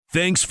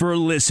Thanks for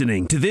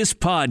listening to this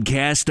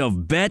podcast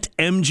of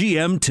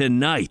BetMGM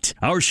Tonight.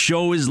 Our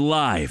show is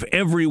live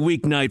every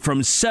weeknight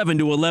from 7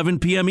 to 11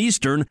 p.m.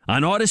 Eastern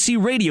on Odyssey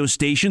radio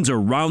stations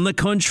around the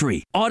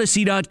country,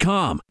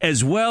 Odyssey.com,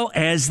 as well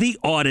as the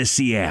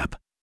Odyssey app.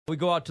 We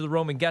go out to the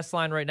Roman guest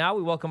line right now.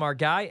 We welcome our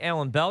guy,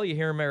 Alan Bell. You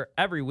hear him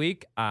every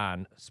week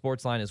on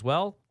Sportsline as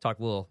well. Talk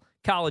a little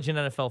college and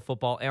NFL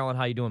football. Alan,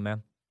 how you doing,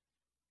 man?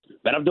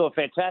 Man, I'm doing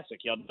fantastic.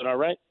 Y'all doing all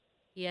right?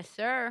 Yes,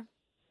 sir.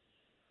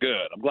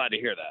 Good. I'm glad to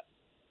hear that.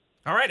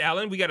 All right,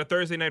 Alan, we got a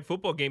Thursday night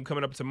football game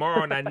coming up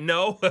tomorrow, and I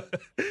know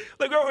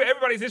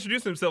everybody's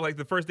introducing themselves like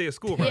the first day of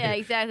school. Right? Yeah,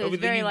 exactly. It's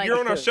very You're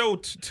on our show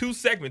two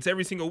segments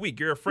every single week.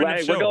 You're a friend of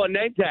the show. We're going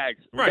name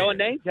tags. Right. Going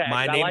name tags.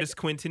 My name is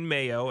Quentin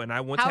Mayo, and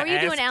I want to How are you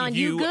ask doing, Alan?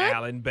 You good?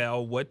 Alan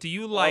Bell, what do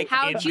you like?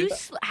 How did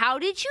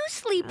you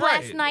sleep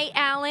last night,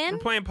 Alan? We're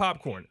playing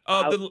popcorn.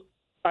 I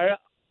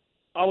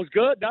was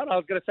good. No, I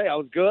was going to say I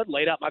was good.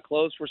 Laid out my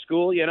clothes for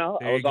school,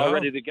 I was all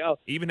ready to go.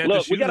 Even had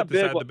the shoes up the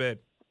side of the bed.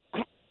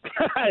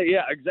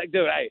 Yeah, exactly.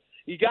 Dude, hey,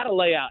 you got to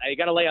lay out. Hey, you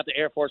got to lay out the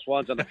Air Force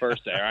Ones on the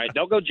first day, all right?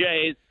 Don't go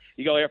Jays.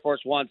 You go Air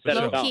Force Ones. Set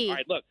it down. All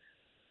right, look.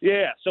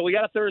 Yeah, so we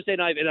got a Thursday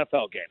night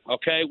NFL game,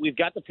 okay? We've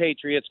got the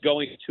Patriots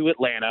going to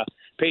Atlanta.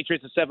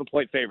 Patriots a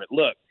 7-point favorite.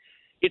 Look,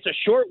 it's a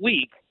short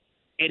week,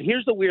 and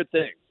here's the weird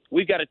thing.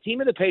 We've got a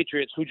team of the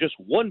Patriots who just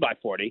won by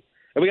 40,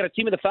 and we got a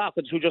team of the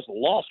Falcons who just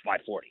lost by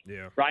 40,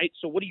 right?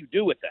 So what do you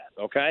do with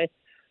that, okay?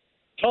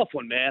 Tough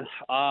one, man.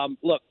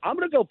 Look, I'm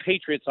going to go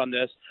Patriots on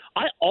this.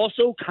 I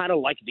also kind of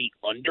like the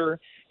under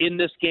in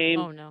this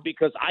game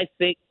because I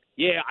think,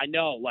 I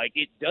know, like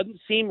it doesn't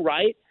seem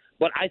right,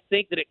 but I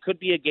think that it could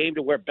be a game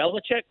to where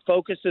Belichick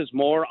focuses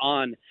more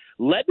on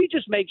let me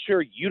just make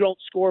sure you don't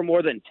score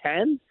more than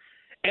 10,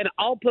 and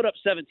I'll put up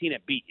 17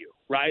 and beat you,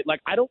 right?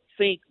 Like I don't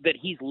think that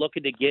he's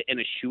looking to get in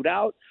a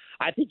shootout.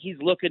 I think he's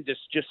looking to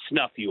just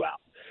snuff you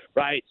out,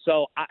 right?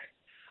 So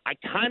I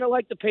kind of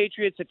like the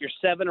Patriots. If you're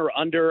 7 or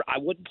under, I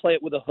wouldn't play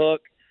it with a hook.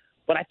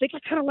 But I think I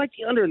kind of like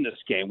the under in this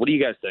game. What do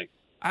you guys think?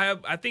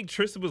 I think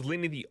Tristan was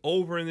leaning the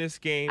over in this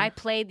game. I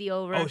played the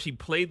over. Oh, she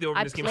played the over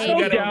in this game. I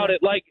don't doubt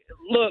it. Like,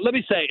 look, let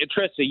me say,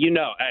 Tristan,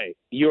 hey,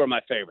 you are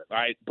my favorite, all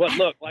right? But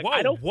look, like,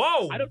 I don't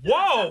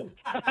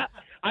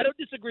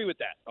disagree with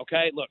that,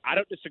 okay? Look, I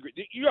don't disagree.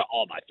 You're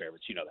all my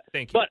favorites, you know that.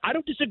 Thank you. But I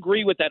don't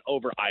disagree with that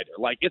over either.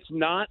 Like, it's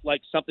not,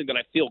 like, something that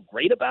I feel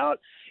great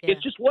about. Yeah.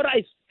 It's just what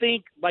I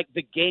think, like,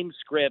 the game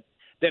script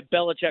that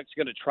Belichick's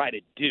going to try to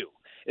do,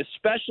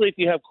 especially if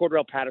you have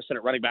Cordell Patterson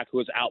at running back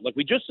who is out. Like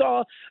we just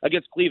saw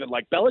against Cleveland,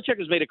 like Belichick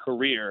has made a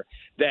career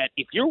that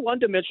if you're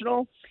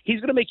one-dimensional, he's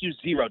going to make you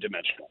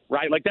zero-dimensional,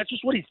 right? Like that's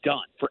just what he's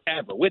done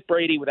forever, with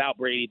Brady, without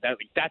Brady.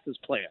 That's his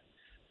plan.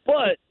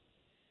 But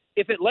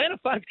if Atlanta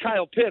finds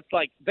Kyle Pitts,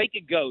 like they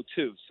could go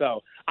too.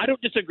 So I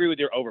don't disagree with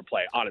your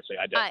overplay. Honestly,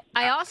 I don't.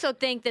 I also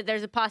think that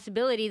there's a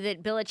possibility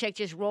that Belichick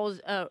just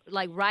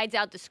rides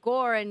out the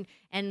score and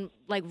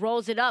like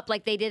rolls it up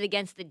like they did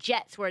against the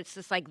Jets, where it's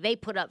just like they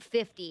put up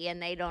 50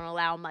 and they don't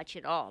allow much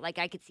at all. Like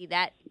I could see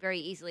that very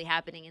easily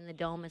happening in the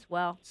Dome as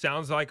well.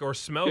 Sounds like or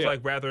smells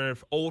like rather an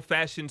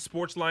old-fashioned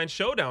sports line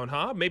showdown,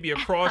 huh? Maybe a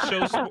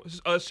cross-show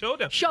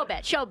showdown. Show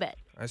bet.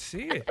 I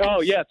see it.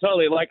 Oh, yeah,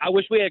 totally. Like, I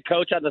wish we had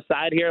Coach on the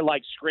side here,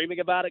 like,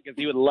 screaming about it because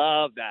he would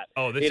love that.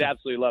 Oh, he'd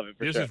absolutely love it,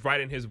 for This sure. is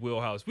right in his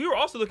wheelhouse. We were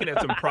also looking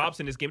at some props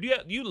in this game. Do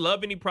you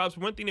love any props?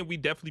 One thing that we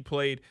definitely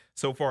played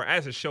so far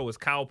as a show is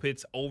Kyle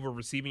Pitts over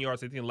receiving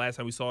yards. I think the last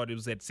time we saw it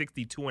was at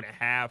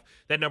 62.5.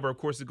 That number, of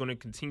course, is going to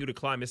continue to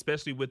climb,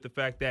 especially with the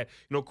fact that,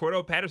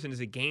 Cordell Patterson is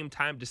a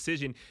game-time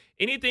decision.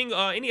 Anything,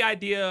 any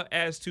idea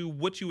as to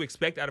what you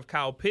expect out of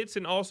Kyle Pitts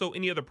and also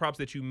any other props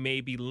that you may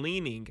be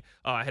leaning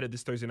ahead of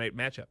this Thursday night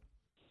matchup?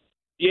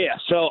 Yeah,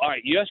 so, all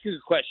right, you asked a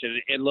good question.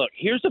 And, look,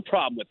 here's the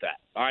problem with that,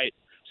 all right?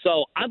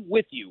 So I'm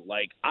with you.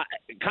 Like,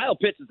 Kyle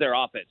Pitts is their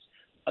offense.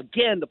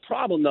 Again, the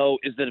problem, though,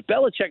 is that if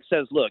Belichick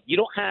says, look, you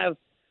don't have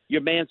your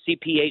man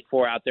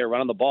CP8-4 out there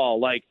running the ball,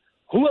 like,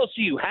 who else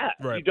do you have?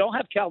 Right. You don't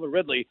have Calvin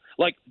Ridley.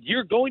 Like,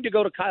 you're going to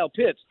go to Kyle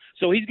Pitts.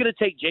 So he's going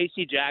to take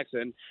J.C.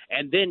 Jackson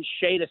and then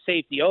shade a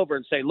safety over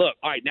and say, look,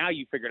 all right, now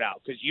you figure it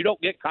out because you don't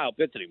get Kyle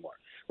Pitts anymore,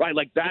 right?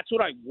 Like, that's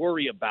what I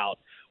worry about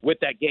with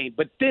that game.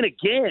 But then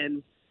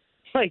again,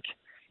 like,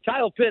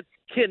 Kyle Pitts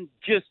can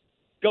just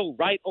go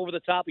right over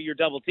the top of your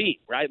double team,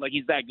 right? Like,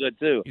 he's that good,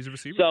 too. He's a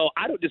receiver. So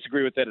I don't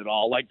disagree with it at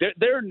all. Like,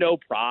 there are no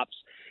props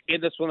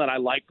in this one that I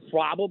like,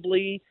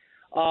 probably.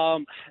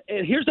 And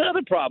here's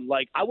another problem.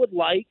 Like, I would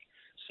like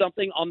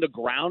something on the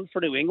ground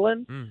for New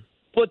England,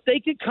 but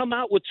they could come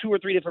out with 2 or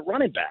 3 different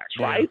running backs,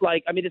 right? Yeah.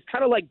 Like, I mean, it's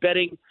kind of like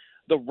betting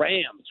the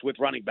Rams with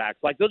running backs.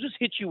 Like, they'll just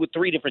hit you with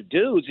 3 different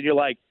dudes, and you're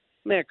like,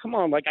 man, come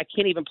on. Like, I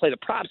can't even play the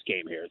props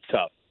game here. It's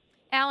tough.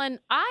 Alan,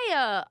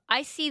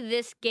 I see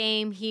this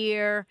game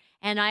here,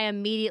 and I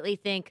immediately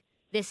think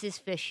this is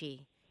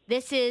fishy.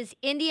 This is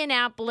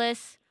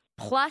Indianapolis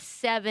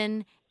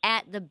 +7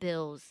 at the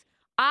Bills.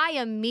 I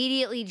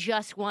immediately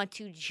just want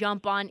to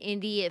jump on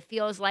Indy. It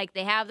feels like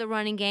they have the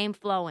running game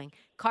flowing.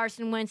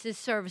 Carson Wentz is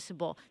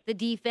serviceable. The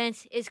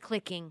defense is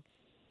clicking.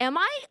 Am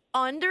I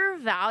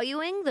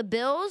undervaluing the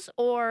Bills,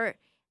 or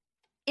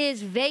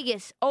is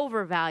Vegas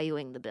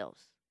overvaluing the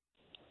Bills?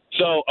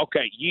 So,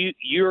 okay,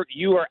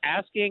 you are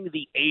asking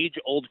the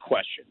age-old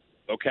question,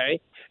 okay?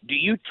 Do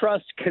you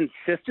trust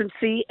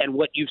consistency and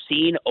what you've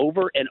seen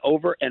over and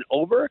over and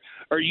over,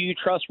 or do you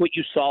trust what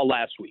you saw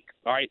last week?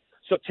 All right?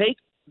 So take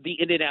the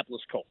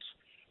Indianapolis Colts,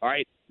 all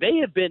right? They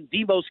have been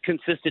the most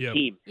consistent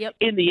team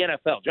in the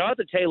NFL.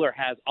 Jonathan Taylor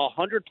has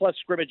 100-plus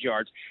scrimmage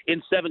yards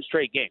in 7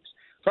 straight games.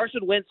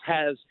 Carson Wentz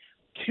has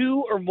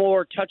 2 or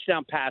more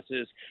touchdown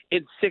passes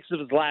in 6 of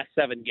his last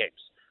 7 games,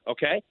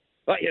 okay?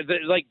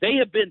 Like they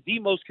have been the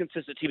most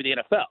consistent team in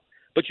the NFL.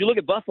 But you look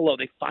at Buffalo,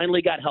 they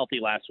finally got healthy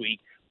last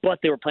week, but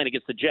they were playing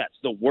against the Jets,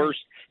 the worst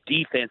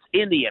defense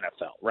in the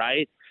NFL,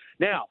 right?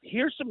 Now,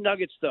 here's some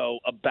nuggets, though,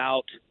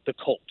 about the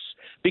Colts,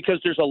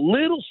 because there's a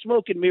little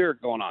smoke and mirror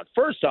going on.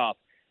 First off,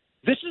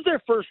 this is their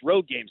first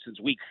road game since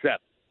week 7.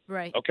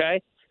 Right.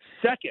 Okay?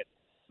 Second,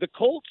 the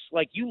Colts,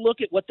 like you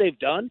look at what they've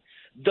done,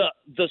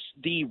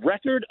 the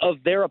record of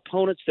their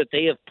opponents that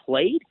they have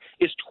played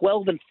is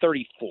 12-34.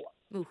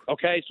 Oof.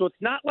 Okay? So it's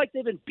not like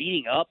they've been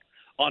beating up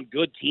on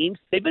good teams.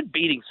 They've been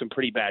beating some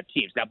pretty bad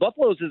teams. Now,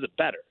 Buffalo's isn't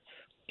better,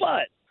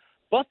 but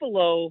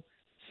Buffalo,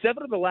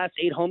 7 of the last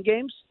 8 home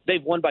games,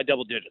 they've won by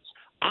double digits.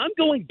 I'm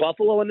going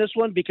Buffalo in this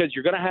one because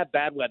you're going to have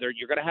bad weather,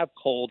 you're going to have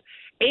cold,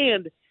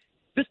 and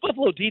this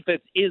Buffalo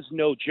defense is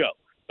no joke,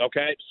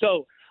 okay?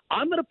 So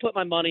I'm going to put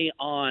my money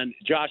on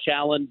Josh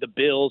Allen, the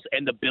Bills,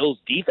 and the Bills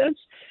defense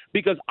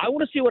because I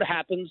want to see what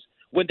happens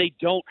when they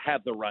don't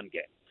have the run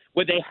game,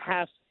 when they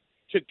have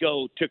to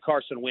go to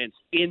Carson Wentz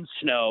in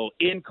snow,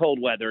 in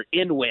cold weather,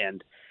 in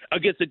wind,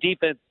 against a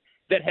defense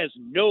that has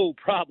no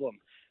problem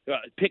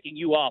picking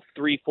you off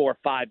 3, 4,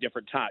 5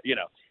 different times,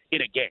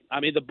 in a game. I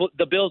mean,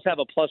 the Bills have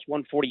a plus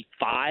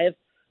 145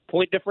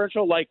 point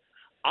differential. Like,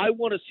 I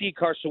want to see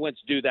Carson Wentz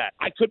do that.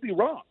 I could be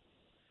wrong,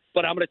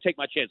 but I'm going to take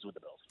my chances with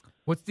the Bills.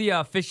 What's the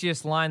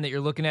fishiest line that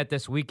you're looking at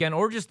this weekend,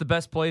 or just the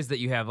best plays that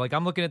you have? Like,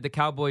 I'm looking at the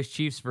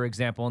Cowboys-Chiefs, for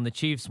example, and the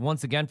Chiefs,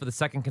 once again, for the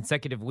second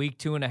consecutive week,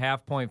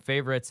 2.5-point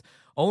favorites.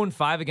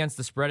 0-5 against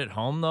the spread at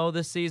home, though,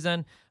 this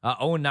season.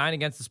 0-9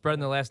 against the spread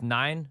in the last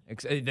 9.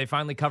 They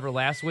finally covered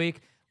last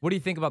week. What do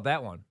you think about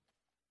that one?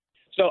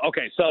 So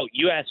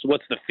you asked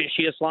what's the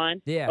fishiest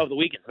line of the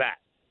week.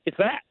 It's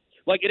that.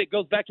 Like, it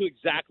goes back to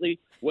exactly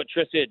what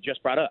Tristan had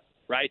just brought up,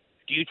 right?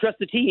 Do you trust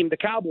the team, the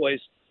Cowboys,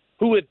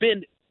 who have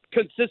been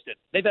consistent?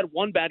 They've had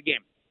one bad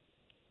game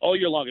all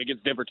year long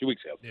against Denver 2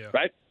 weeks ago,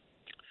 right?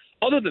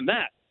 Other than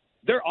that,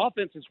 their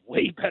offense is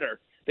way better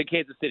than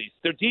Kansas City's.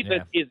 Their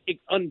defense is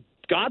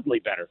ungodly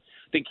better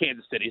than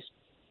Kansas City's.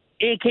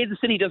 And Kansas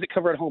City doesn't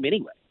cover at home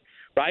anyway,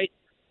 right?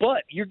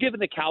 But you're giving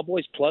the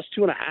Cowboys plus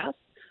 2.5?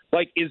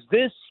 Like, is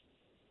this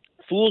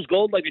fool's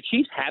gold? Like, the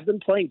Chiefs have been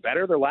playing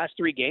better their last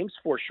 3 games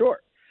for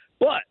sure.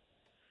 But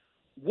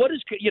what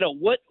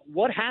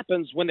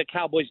happens when the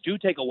Cowboys do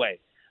take away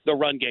the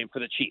run game for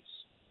the Chiefs,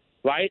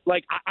 right?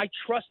 Like, I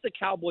trust the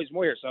Cowboys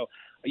more here. So,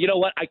 you know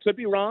what? I could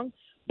be wrong,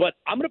 but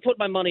I'm going to put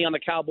my money on the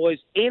Cowboys.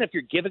 And if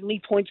you're giving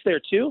me points there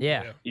too,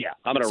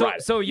 I'm going to ride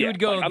it. So you would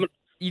go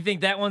you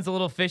think that one's a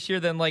little fishier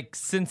than like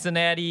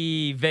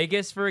Cincinnati,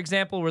 Vegas, for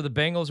example, where the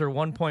Bengals are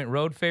 1-point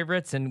road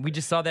favorites, and we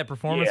just saw that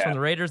performance from the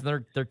Raiders,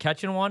 and they're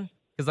catching one?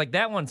 Because, like,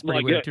 that one's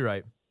pretty weird too,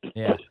 right?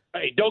 Yeah.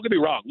 Hey, don't get me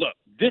wrong. Look,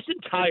 this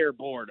entire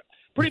board,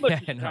 pretty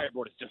much this entire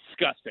board is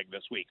disgusting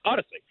this week.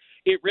 Honestly,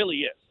 it really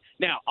is.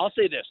 Now, I'll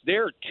say this.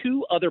 There are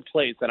 2 other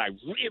plays that I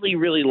really,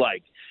 really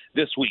like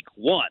this week.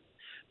 One,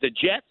 the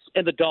Jets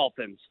and the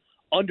Dolphins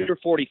under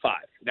 45.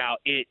 Now,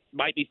 it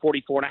might be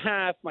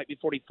 44.5, might be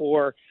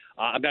 44.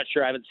 I'm not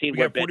sure. I haven't seen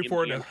where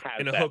 44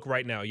 in a hook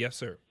right now. Yes,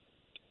 sir.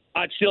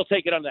 I'd still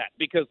take it on that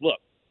because, look,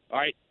 all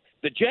right,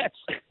 the Jets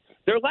 –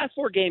 their last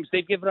 4 games,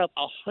 they've given up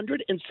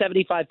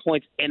 175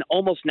 points and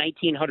almost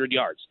 1,900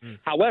 yards.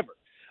 However,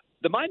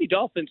 the Miami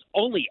Dolphins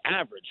only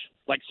average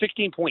like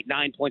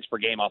 16.9 points per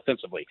game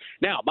offensively.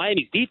 Now,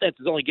 Miami's defense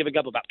is only giving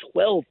up about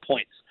 12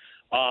 points,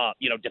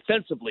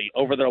 defensively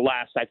over their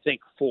last, I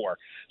think, 4.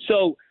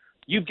 So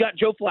you've got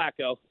Joe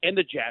Flacco and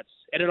the Jets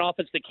and an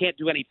offense that can't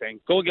do anything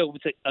going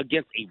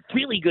against a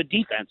really good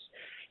defense.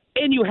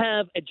 And you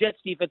have a Jets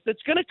defense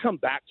that's going to come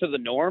back to the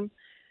norm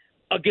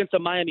against a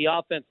Miami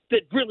offense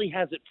that really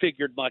hasn't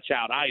figured much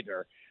out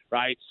either,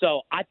 right?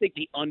 So I think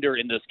the under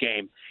in this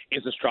game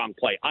is a strong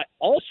play. I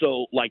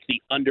also like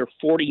the under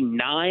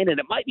 49, and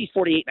it might be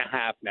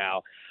 48.5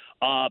 now,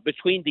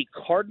 between the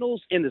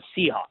Cardinals and the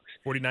Seahawks.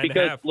 49.5.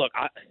 Because, look,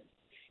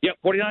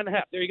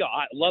 49.5. There you go.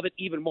 I love it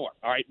even more,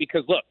 all right?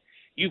 Because, look,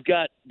 you've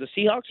got the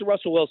Seahawks and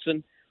Russell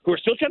Wilson, who are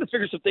still trying to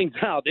figure some things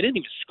out. They didn't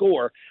even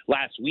score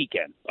last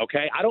weekend,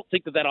 okay? I don't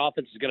think that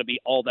offense is going to be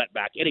all that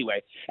back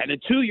anyway. And then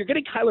 2, you're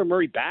getting Kyler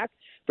Murray back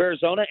for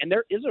Arizona, and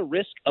there is a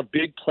risk of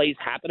big plays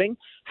happening.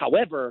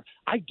 However,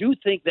 I do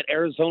think that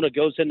Arizona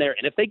goes in there,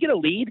 and if they get a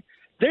lead,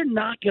 they're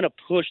not going to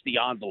push the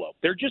envelope.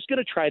 They're just going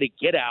to try to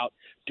get out.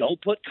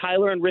 Don't put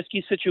Kyler in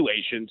risky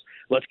situations.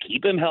 Let's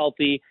keep him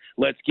healthy.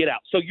 Let's get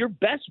out. So your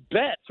best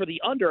bet for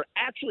the under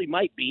actually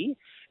might be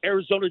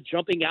Arizona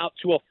jumping out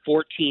to a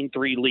 14-3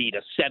 lead,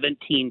 a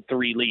 17-3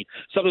 lead,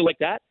 something like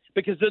that.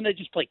 because then they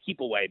just play keep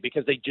away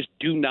because they just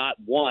do not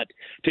want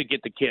to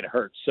get the kid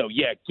hurt. So,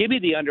 yeah, give me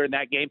the under in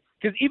that game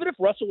because even if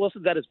Russell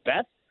Wilson's at his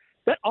best,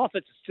 that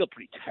offense is still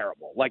pretty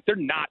terrible. Like, they're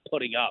not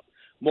putting up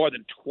more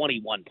than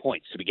 21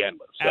 points to begin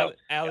with. So,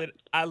 Alan,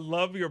 I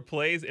love your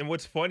plays, and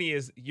what's funny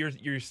is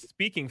you're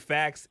speaking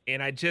facts,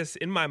 and I just,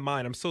 in my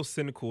mind, I'm so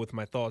cynical with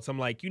my thoughts. I'm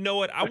like, you know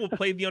what? I will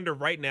play the under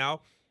right now,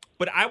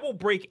 but I will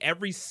break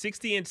every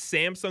 60-inch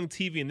Samsung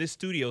TV in this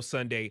studio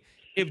Sunday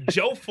if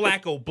Joe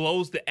Flacco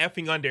blows the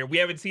effing under. We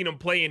haven't seen him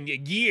play in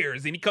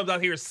years, and he comes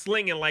out here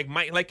slinging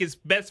like his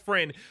best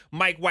friend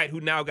Mike White, who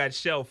now got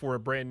shelved for a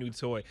brand new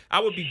toy. I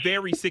would be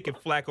very sick if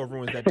Flacco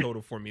ruins that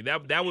total for me.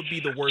 That would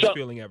be the worst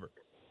feeling ever.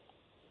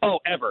 Oh,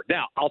 ever.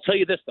 Now, I'll tell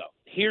you this, though.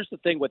 Here's the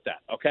thing with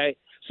that, okay?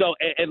 So,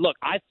 and look,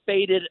 I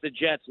faded the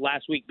Jets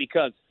last week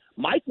because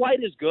Mike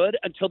White is good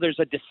until there's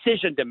a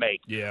decision to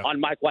make on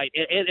Mike White.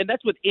 And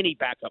that's with any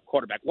backup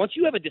quarterback. Once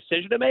you have a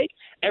decision to make,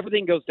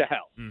 everything goes to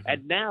hell. Mm-hmm.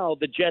 And now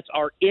the Jets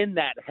are in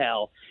that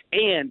hell.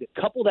 And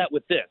couple that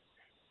with this.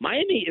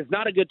 Miami is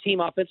not a good team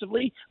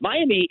offensively.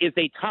 Miami is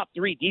a top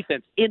 3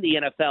 defense in the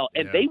NFL,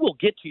 and they will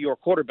get to your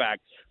quarterback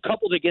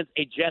coupled against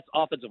a Jets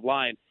offensive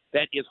line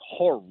that is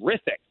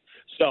horrific.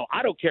 So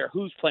I don't care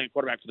who's playing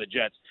quarterback for the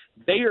Jets.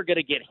 They are going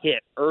to get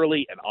hit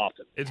early and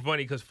often. It's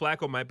funny because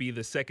Flacco might be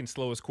the second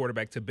slowest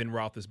quarterback to Ben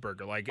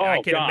Roethlisberger. I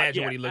can't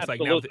imagine what he looks like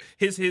now.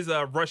 His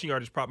rushing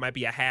yardage prop might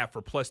be a half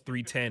for plus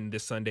 310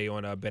 this Sunday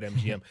on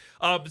BetMGM.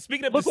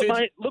 Speaking of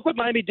look what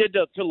Miami did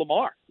to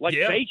Lamar.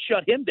 They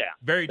shut him down.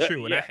 Very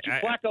true. And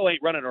Flacco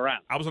ain't running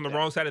around. I was on the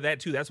wrong side of that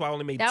too. That's why I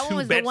only made that 2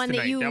 bets tonight. That was the one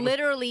that you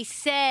literally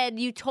said.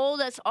 You told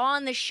us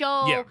on the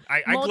show. Yeah,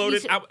 I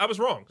gloated. I was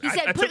wrong. He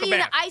said, put me in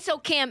the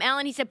ISO cam,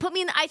 Alan. He said, put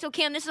me in the ISO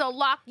cam. This is a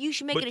lock. You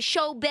should make it a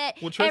show bet.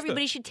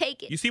 Everybody should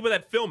take it. You see where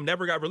that film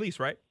never got released,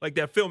 right? Like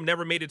that film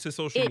never made it to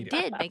social media. It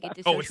did make it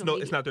to social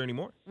media. It's not there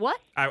anymore? What?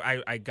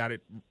 I got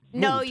it moved.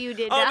 No, you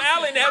did not.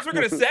 Alan, as we're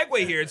going to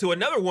segue here to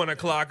another 1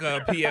 o'clock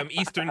p.m.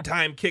 Eastern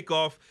time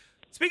kickoff.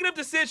 Speaking of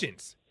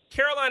decisions,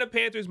 Carolina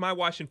Panthers, my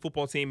Washington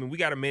football team, and we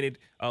got a minute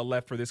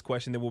left for this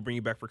question. Then we'll bring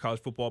you back for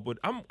college football. But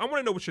I want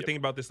to know what you're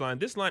thinking about this line.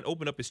 This line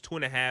opened up as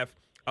 2.5.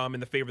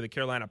 In the favor of the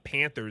Carolina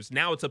Panthers.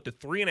 Now it's up to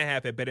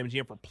 3.5 at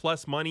BetMGM for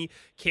plus money.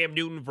 Cam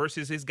Newton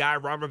versus his guy,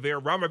 Ron Rivera.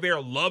 Ron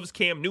Rivera loves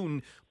Cam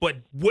Newton, but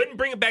wouldn't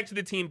bring him back to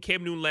the team.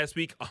 Cam Newton last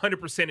week,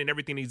 100% in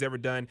everything he's ever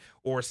done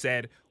or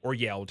said or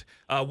yelled.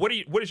 What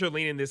is your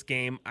lean in this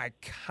game? I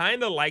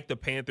kind of like the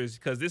Panthers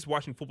because this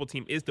Washington football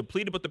team is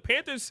depleted, but the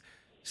Panthers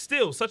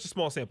still such a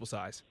small sample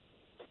size.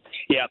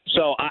 Yeah,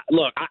 so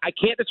I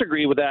can't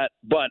disagree with that,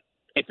 but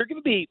if you're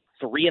going to be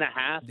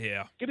 3.5,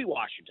 give me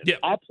Washington. Yeah.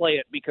 I'll play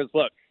it because,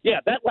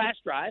 that last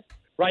drive,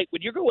 right,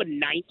 when you're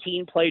going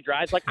 19-play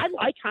drives, I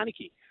like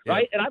Heineke,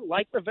 right, and I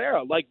like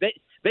Rivera.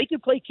 They can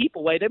play keep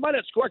away. They might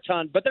not score a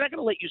ton, but they're not going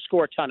to let you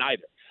score a ton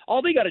either.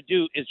 All they got to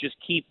do is just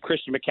keep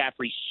Christian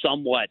McCaffrey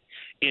somewhat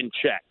in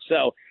check.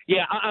 So,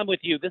 I'm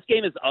with you. This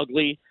game is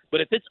ugly, but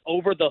if it's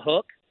over the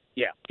hook,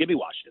 give me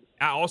Washington.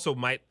 I also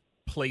might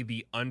play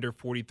the under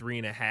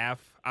 43.5.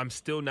 I'm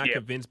still not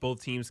convinced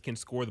both teams can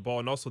score the ball.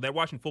 And also that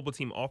Washington football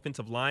team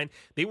offensive line,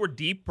 they were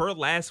deeper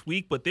last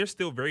week, but they're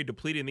still very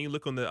depleted. And then you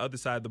look on the other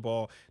side of the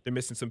ball, they're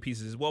missing some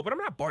pieces as well. But I'm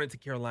not bought into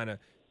Carolina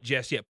just yet.